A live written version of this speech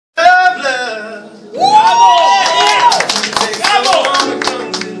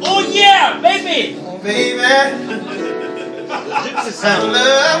I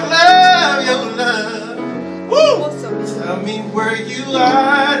love, love your love. Woo! Tell me where you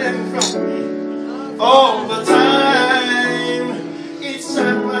are and from me all the time. Each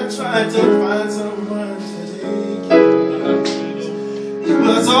time I try to find someone to take you, it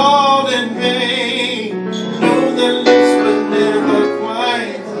was all in vain. No, the lips were never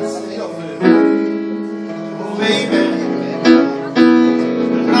quite the same. Oh, baby,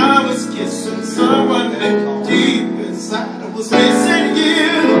 when I was kissing someone deep inside, I was missing you.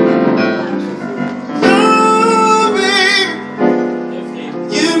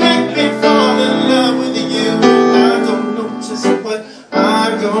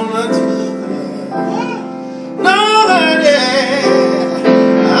 Gonna do no, honey.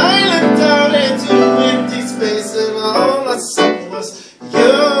 I looked out into empty space and all I saw was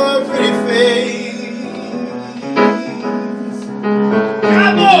your pretty face.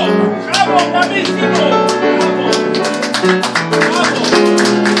 Bravo! Bravo! Bravissimo!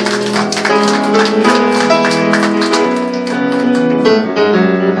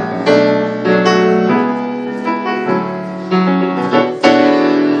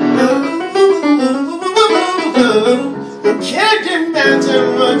 Can't imagine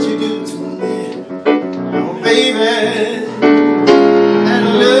what you do to me, oh baby. And I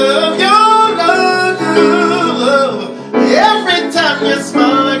love your love. Every time you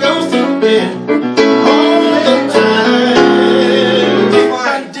smile goes to me, all the time. Day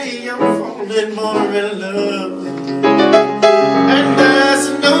by day I'm falling more in love with you, and there's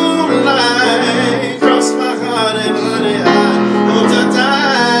no lie cross my heart, and honey I know to die.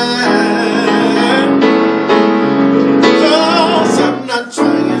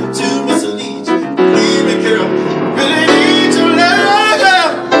 Trying to mislead you, believe me, girl, really need your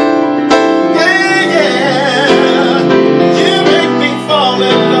love. Yeah, yeah. You make me fall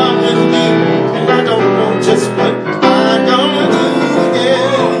in love with you, and I don't know just what I'm gonna do.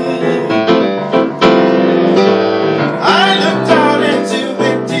 Yeah. I looked out into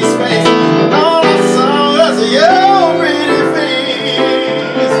empty space, and all I saw was your pretty face.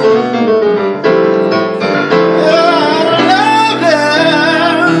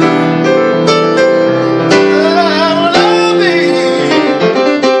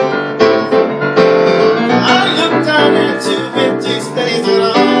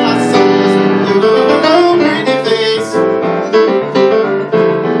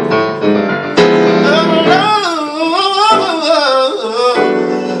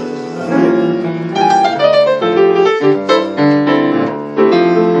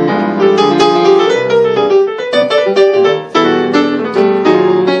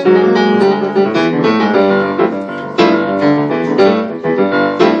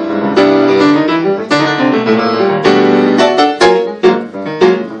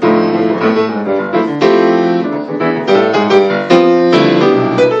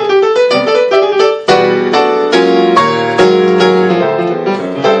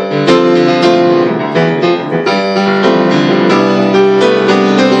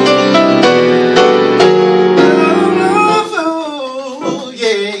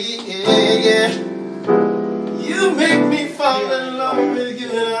 You make me fall in love with you,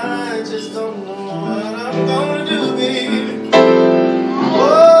 and I just don't know what I'm gonna do, baby.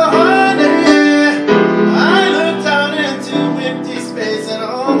 Oh, honey, I looked out into empty space, and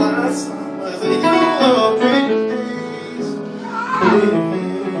all I saw was your pretty face.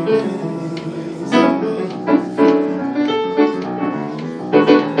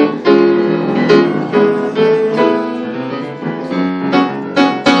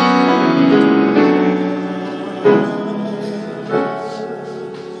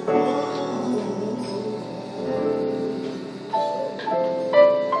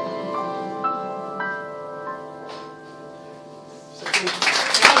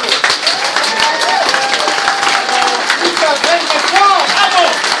 Thank you.